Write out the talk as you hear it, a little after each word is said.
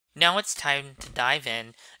Now it's time to dive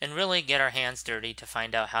in and really get our hands dirty to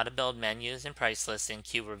find out how to build menus and price lists in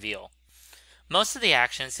qReveal. Most of the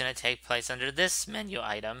action is going to take place under this menu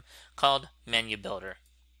item called Menu Builder.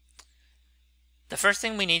 The first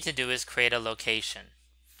thing we need to do is create a location.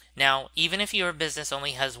 Now, even if your business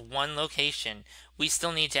only has one location, we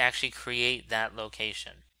still need to actually create that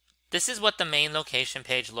location. This is what the main location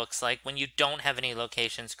page looks like when you don't have any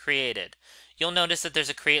locations created. You'll notice that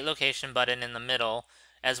there's a Create Location button in the middle,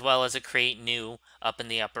 as well as a Create New up in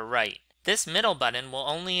the upper right. This middle button will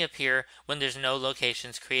only appear when there's no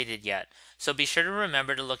locations created yet, so be sure to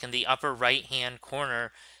remember to look in the upper right hand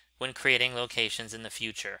corner when creating locations in the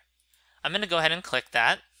future. I'm going to go ahead and click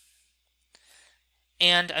that,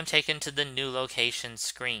 and I'm taken to the New Location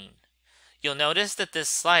screen. You'll notice that this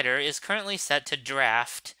slider is currently set to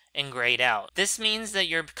Draft and grayed out. This means that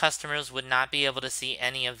your customers would not be able to see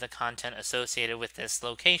any of the content associated with this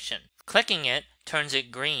location. Clicking it turns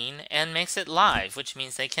it green and makes it live, which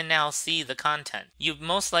means they can now see the content. You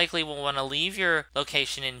most likely will want to leave your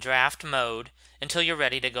location in draft mode until you're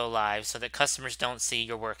ready to go live so that customers don't see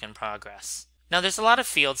your work in progress. Now there's a lot of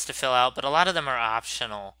fields to fill out, but a lot of them are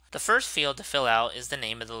optional. The first field to fill out is the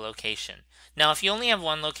name of the location. Now if you only have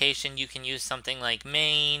one location, you can use something like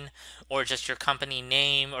Maine, or just your company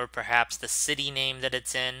name, or perhaps the city name that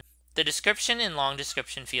it's in. The description and long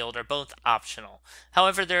description field are both optional.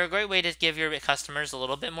 However, they're a great way to give your customers a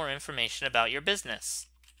little bit more information about your business.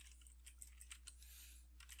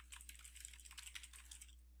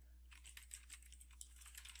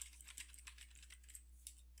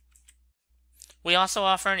 We also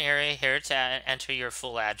offer an area here to enter your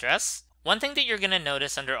full address. One thing that you're going to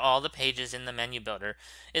notice under all the pages in the menu builder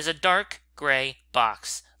is a dark gray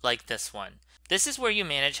box like this one. This is where you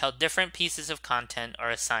manage how different pieces of content are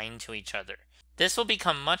assigned to each other. This will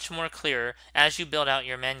become much more clear as you build out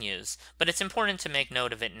your menus, but it's important to make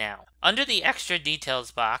note of it now. Under the extra details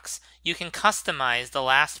box, you can customize the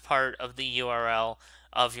last part of the URL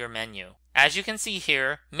of your menu. As you can see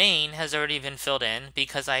here, Maine has already been filled in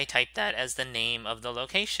because I typed that as the name of the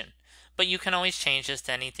location. But you can always change this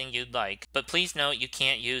to anything you'd like. But please note you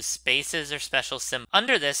can't use spaces or special symbols.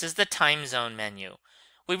 Under this is the time zone menu.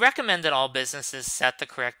 We recommend that all businesses set the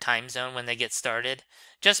correct time zone when they get started,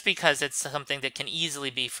 just because it's something that can easily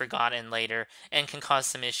be forgotten later and can cause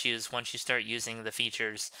some issues once you start using the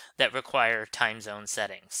features that require time zone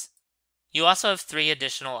settings. You also have 3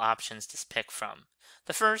 additional options to pick from.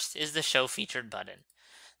 The first is the Show Featured button.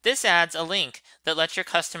 This adds a link that lets your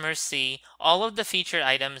customers see all of the featured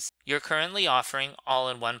items you're currently offering all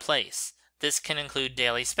in one place. This can include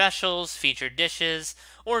daily specials, featured dishes,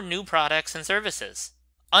 or new products and services.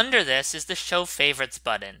 Under this is the Show Favorites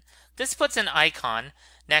button. This puts an icon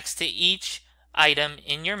next to each item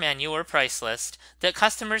in your menu or price list that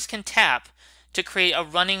customers can tap to create a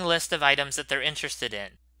running list of items that they're interested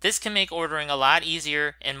in. This can make ordering a lot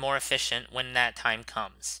easier and more efficient when that time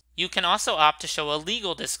comes. You can also opt to show a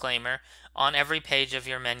legal disclaimer on every page of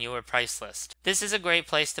your menu or price list. This is a great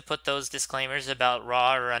place to put those disclaimers about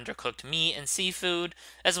raw or undercooked meat and seafood,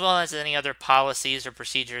 as well as any other policies or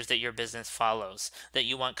procedures that your business follows that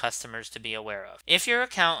you want customers to be aware of. If your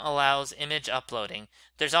account allows image uploading,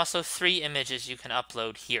 there's also 3 images you can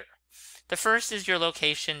upload here. The first is your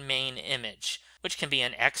location main image, which can be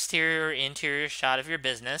an exterior or interior shot of your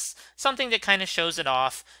business, something that kind of shows it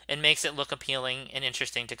off and makes it look appealing and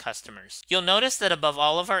interesting to customers. You'll notice that above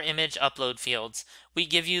all of our image upload fields, we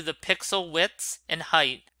give you the pixel widths and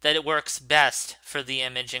height that it works best for the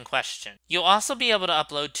image in question. You'll also be able to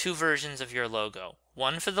upload 2 versions of your logo,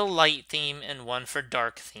 one for the light theme and one for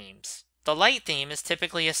dark themes. The light theme is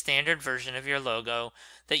typically a standard version of your logo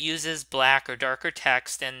that uses black or darker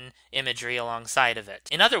text and imagery alongside of it.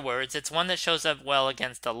 In other words, it's one that shows up well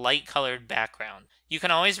against a light-colored background. You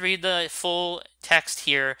can always read the full text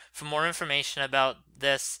here for more information about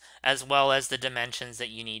this, as well as the dimensions that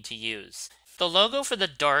you need to use. The logo for the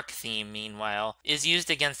dark theme, meanwhile, is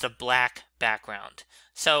used against a black background.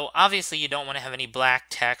 So obviously you don't want to have any black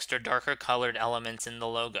text or darker colored elements in the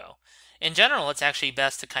logo. In general, it's actually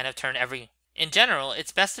best to turn everything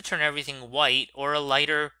white or a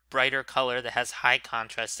lighter, brighter color that has high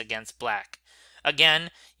contrast against black.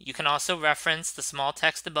 Again, you can also reference the small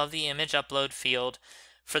text above the image upload field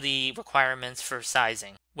for the requirements for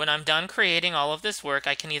sizing. When I'm done creating all of this work,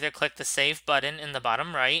 I can either click the Save button in the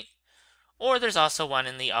bottom right, or there's also one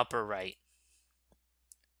in the upper right.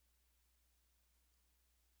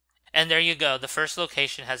 And there you go, the first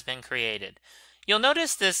location has been created. You'll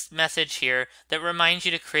notice this message here that reminds you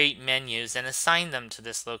to create menus and assign them to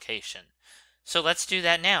this location. So let's do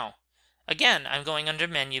that now. Again, I'm going under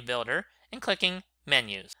Menu Builder and clicking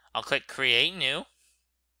Menus. I'll click Create New.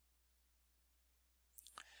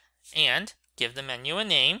 and give the menu a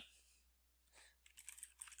name,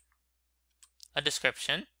 a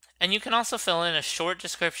description, and you can also fill in a short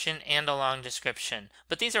description and a long description,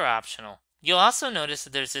 but these are optional. You'll also notice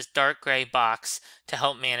that there's this dark gray box to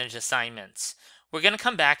help manage assignments. We're going to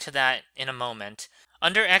come back to that in a moment.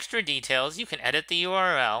 Under extra details, you can edit the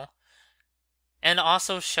URL and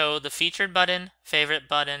also show the featured button, favorite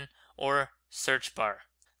button, or search bar.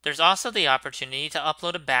 There's also the opportunity to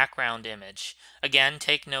upload a background image. Again,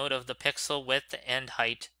 take note of the pixel width and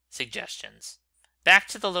height suggestions. Back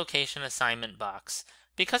to the location assignment box.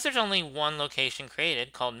 Because there's only one location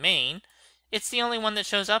created, called main, it's the only one that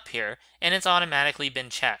shows up here, and it's automatically been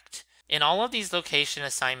checked. In all of these location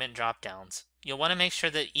assignment dropdowns, you'll want to make sure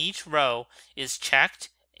that each row is checked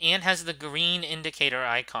and has the green indicator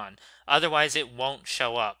icon, otherwise it won't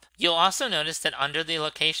show up. You'll also notice that under the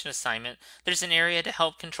location assignment, there's an area to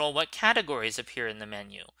help control what categories appear in the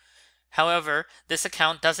menu. However, this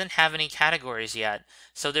account doesn't have any categories yet,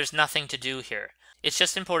 so there's nothing to do here. It's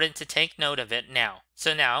just important to take note of it now.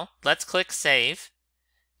 So now, let's click Save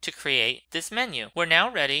to create this menu. We're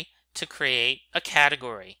now ready to create a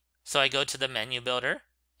category. So I go to the menu builder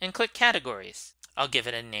and click Categories. I'll give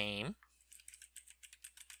it a name,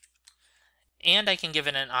 and I can give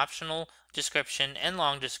it an optional description and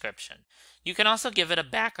long description. You can also give it a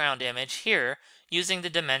background image here using the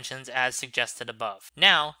dimensions as suggested above.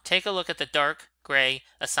 Now, take a look at the dark gray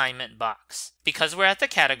assignment box. Because we're at the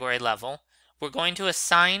category level, we're going to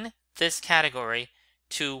assign this category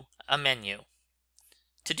to a menu.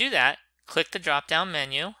 To do that, click the drop-down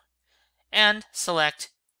menu and select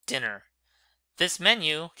Dinner. This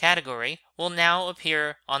menu category will now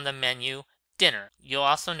appear on the menu Dinner. You'll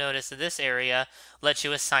also notice that this area lets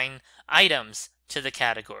you assign items to the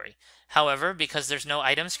category. However, because there's no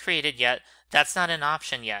items created yet, that's not an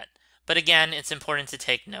option yet. But again, it's important to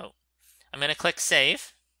take note. I'm going to click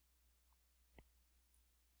Save.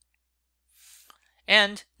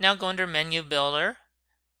 And now go under Menu Builder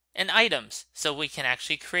and Items, so we can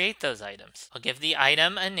actually create those items. I'll give the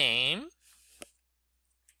item a name.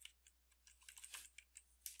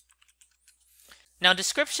 Now,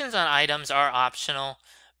 descriptions on items are optional,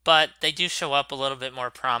 but they do show up a little bit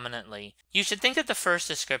more prominently. You should think of the first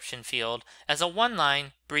description field as a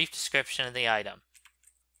one-line, brief description of the item.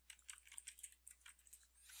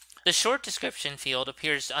 The short description field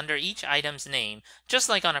appears under each item's name, just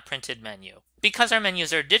like on a printed menu. Because our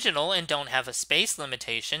menus are digital and don't have a space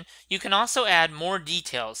limitation, you can also add more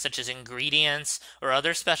details such as ingredients or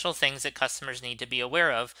other special things that customers need to be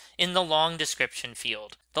aware of in the long description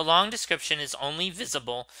field. The long description is only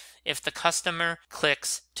visible if the customer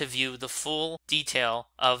clicks to view the full detail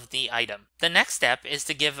of the item. The next step is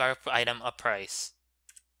to give our item a price.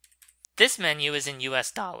 This menu is in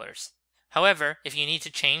US dollars. However, if you need to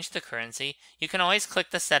change the currency, you can always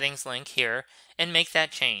click the settings link here and make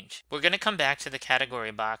that change. We're going to come back to the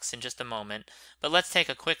category box in just a moment, but let's take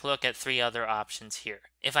a quick look at three other options here.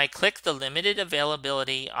 If I click the limited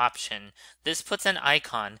availability option, this puts an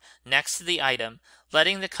icon next to the item,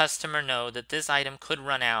 letting the customer know that this item could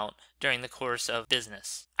run out during the course of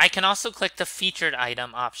business. I can also click the featured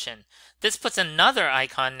item option. This puts another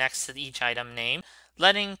icon next to each item name,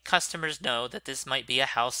 letting customers know that this might be a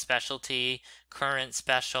house specialty, current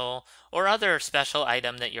special, or other special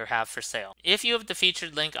item that you have for sale. If you have the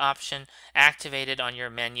featured link option activated on your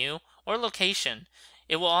menu or location,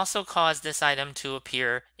 it will also cause this item to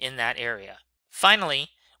appear in that area. Finally,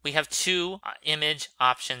 we have two image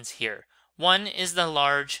options here. One is the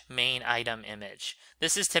large main item image.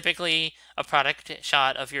 This is typically a product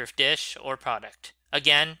shot of your dish or product.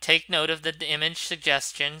 Again, take note of the image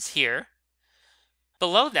suggestions here.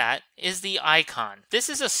 Below that is the icon. This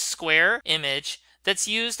is a square image that's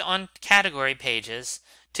used on category pages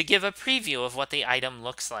to give a preview of what the item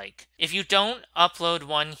looks like. If you don't upload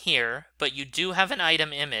one here, but you do have an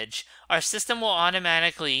item image, our system will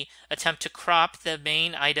automatically attempt to crop the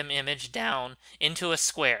main item image down into a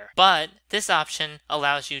square. But this option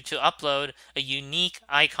allows you to upload a unique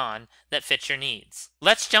icon that fits your needs.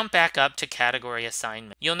 Let's jump back up to category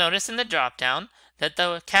assignment. You'll notice in the dropdown that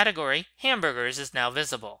the category hamburgers is now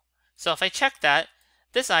visible. So if I check that,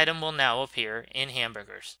 this item will now appear in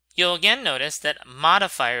hamburgers. You'll again notice that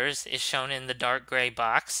Modifiers is shown in the dark gray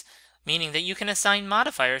box, meaning that you can assign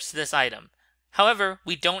modifiers to this item. However,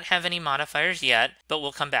 we don't have any modifiers yet, but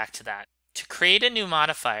we'll come back to that. To create a new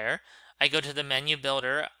modifier, I go to the menu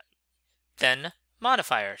builder, then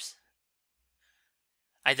Modifiers.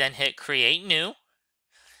 I then hit Create New,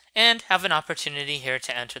 and have an opportunity here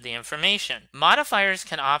to enter the information. Modifiers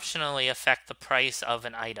can optionally affect the price of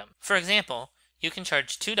an item. For example, you can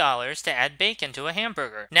charge $2 to add bacon to a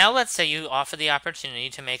hamburger. Now let's say you offer the opportunity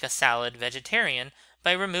to make a salad vegetarian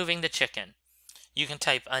by removing the chicken. You can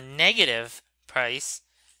type a negative price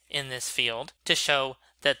in this field to show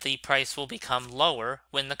that the price will become lower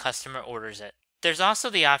when the customer orders it. There's also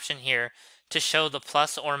the option here to show the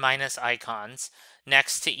plus or minus icons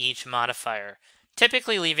next to each modifier.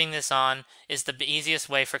 Typically leaving this on is the easiest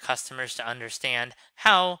way for customers to understand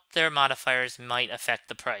how their modifiers might affect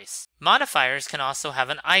the price. Modifiers can also have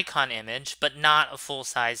an icon image, but not a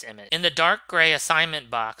full-size image. In the dark gray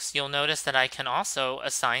assignment box, you'll notice that I can also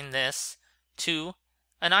assign this to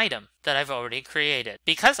an item that I've already created.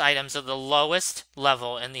 Because items are the lowest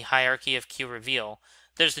level in the hierarchy of qReveal,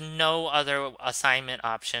 there's no other assignment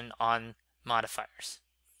option on modifiers.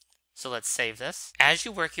 So let's save this. As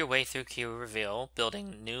you work your way through qReveal,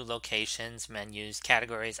 building new locations, menus,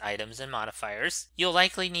 categories, items, and modifiers, you'll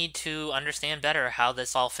likely need to understand better how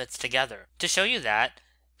this all fits together. To show you that,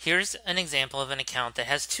 here's an example of an account that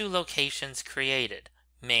has two locations created,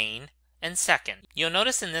 main and second. You'll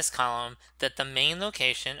notice in this column that the main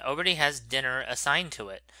location already has dinner assigned to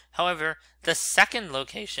it. However, the second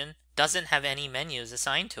location doesn't have any menus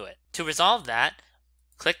assigned to it. To resolve that,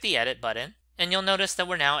 click the edit button, and you'll notice that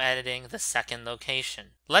we're now editing the second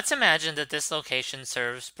location. Let's imagine that this location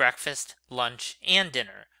serves breakfast, lunch, and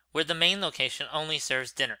dinner, where the main location only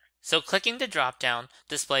serves dinner. So clicking the drop-down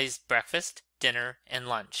displays breakfast, dinner, and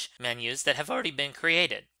lunch menus that have already been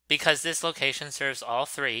created. Because this location serves all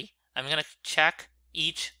three, I'm going to check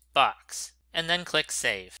each box and then click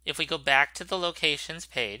Save. If we go back to the locations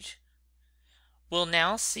page, we'll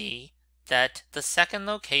now see that the second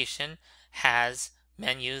location has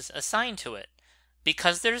menus assigned to it.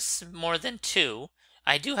 Because there's more than two,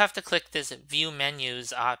 I do have to click this View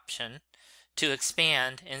Menus option to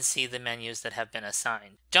expand and see the menus that have been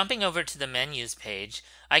assigned. Jumping over to the menus page,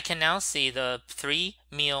 I can now see the 3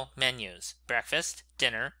 meal menus, breakfast,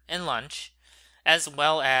 dinner, and lunch, as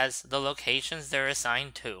well as the locations they're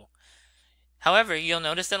assigned to. However, you'll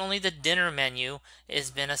notice that only the dinner menu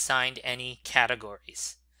has been assigned any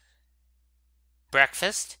categories.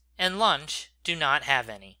 Breakfast and lunch do not have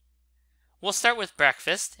any. We'll start with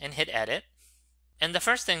breakfast and hit edit. And the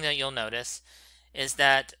first thing that you'll notice is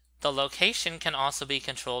that the location can also be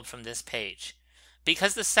controlled from this page.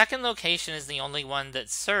 Because the second location is the only one that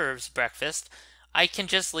serves breakfast, I can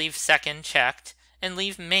just leave second checked and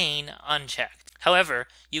leave main unchecked. However,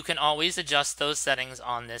 you can always adjust those settings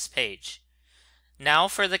on this page. Now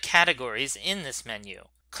for the categories in this menu.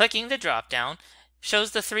 Clicking the drop-down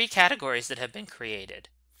shows the 3 categories that have been created.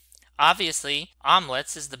 Obviously,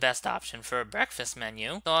 omelets is the best option for a breakfast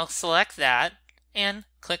menu, so I'll select that and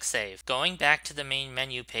click Save. Going back to the main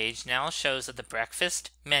menu page now shows that the breakfast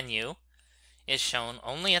menu is shown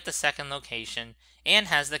only at the second location and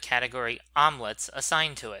has the category omelets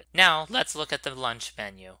assigned to it. Now let's look at the lunch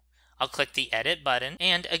menu. I'll click the edit button,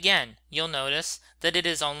 and again, you'll notice that it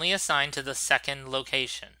is only assigned to the second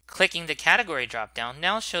location. Clicking the category dropdown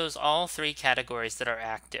now shows all 3 categories that are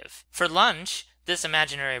active. For lunch, this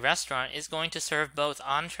imaginary restaurant is going to serve both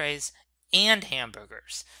entrees and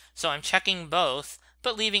hamburgers. So I'm checking both,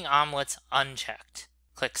 but leaving omelets unchecked.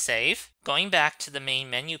 Click Save. Going back to the main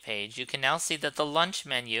menu page, you can now see that the lunch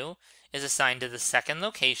menu is assigned to the second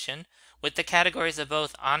location with the categories of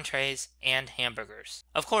both entrees and hamburgers.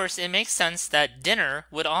 Of course, it makes sense that dinner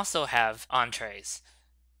would also have entrees.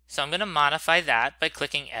 So I'm going to modify that by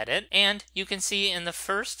clicking Edit, and you can see in the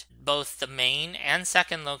first, both the main and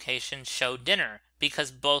second location show dinner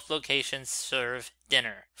because both locations serve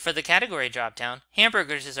dinner. For the category dropdown,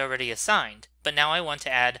 hamburgers is already assigned, but now I want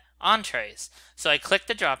to add entrees. So I click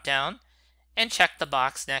the dropdown and check the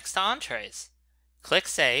box next to entrees. Click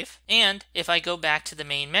Save, and if I go back to the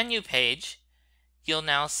main menu page, you'll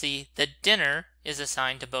now see that dinner is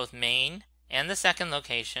assigned to both main and the second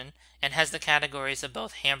location and has the categories of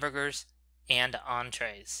both hamburgers and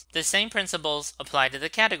entrees. The same principles apply to the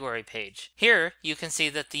category page. Here you can see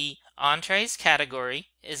that the entrees category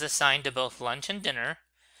is assigned to both lunch and dinner,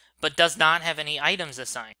 but does not have any items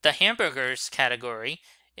assigned. The hamburgers category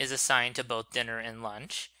is assigned to both dinner and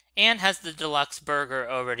lunch and has the deluxe burger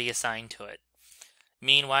already assigned to it.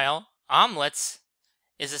 Meanwhile, omelets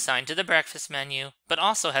is assigned to the breakfast menu, but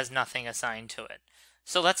also has nothing assigned to it.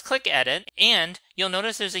 So let's click Edit, and you'll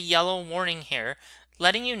notice there's a yellow warning here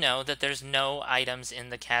letting you know that there's no items in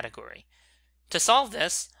the category. To solve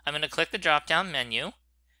this, I'm going to click the drop-down menu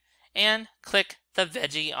and click the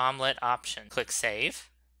Veggie Omelet option. Click Save,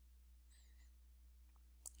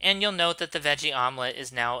 and you'll note that the Veggie Omelet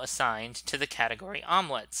is now assigned to the category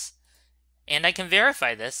Omelets. And I can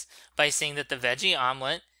verify this by seeing that the Veggie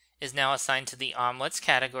Omelet is now assigned to the Omelets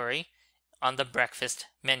category on the breakfast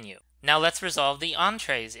menu. Now let's resolve the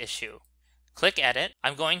entrees issue. Click Edit.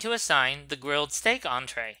 I'm going to assign the grilled steak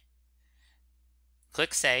entree.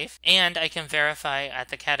 Click Save, and I can verify at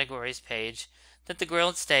the categories page that the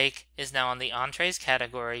grilled steak is now on the entrees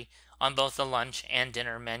category on both the lunch and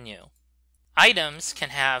dinner menu. Items can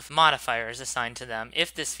have modifiers assigned to them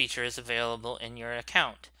if this feature is available in your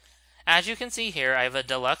account. As you can see here, I have a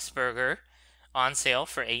deluxe burger on sale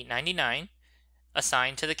for $8.99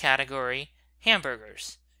 assigned to the category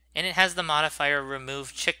hamburgers, and it has the modifier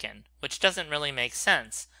remove chicken, which doesn't really make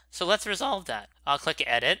sense. So let's resolve that. I'll click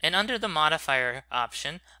Edit, and under the modifier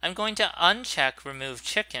option, I'm going to uncheck remove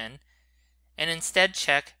chicken and instead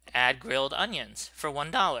check add grilled onions for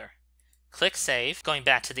 $1. Click Save. Going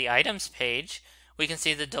back to the items page, we can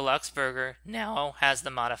see the deluxe burger now has the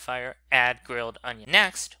modifier add grilled onion.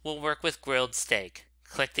 Next, we'll work with grilled steak.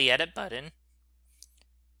 Click the Edit button.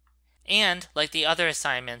 And like the other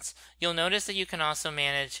assignments, you'll notice that you can also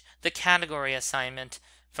manage the category assignment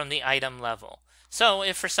from the item level. So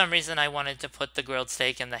if for some reason I wanted to put the grilled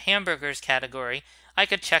steak in the hamburgers category, I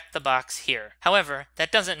could check the box here. However,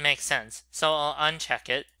 that doesn't make sense, so I'll uncheck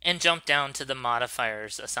it and jump down to the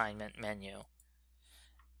modifiers assignment menu.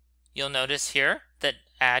 You'll notice here that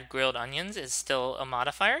add grilled onions is still a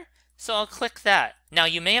modifier, so I'll click that. Now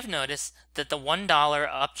you may have noticed that the $1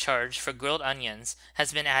 upcharge for grilled onions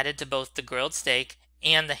has been added to both the grilled steak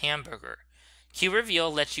and the hamburger.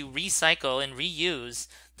 qReveal lets you recycle and reuse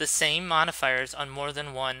the same modifiers on more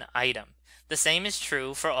than one item. The same is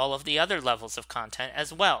true for all of the other levels of content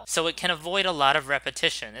as well, so it can avoid a lot of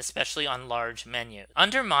repetition, especially on large menus.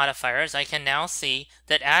 Under modifiers, I can now see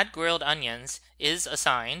that add grilled onions is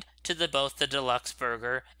assigned to both the deluxe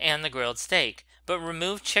burger and the grilled steak, but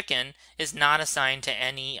remove chicken is not assigned to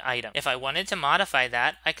any item. If I wanted to modify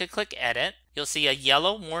that, I could click Edit. You'll see a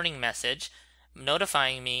yellow warning message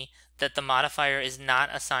notifying me that the modifier is not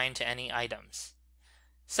assigned to any items.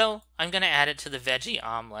 So I'm going to add it to the veggie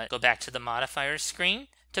omelet. Go back to the modifiers screen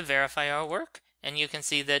to verify our work, and you can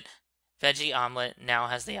see that veggie omelet now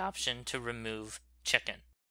has the option to remove chicken.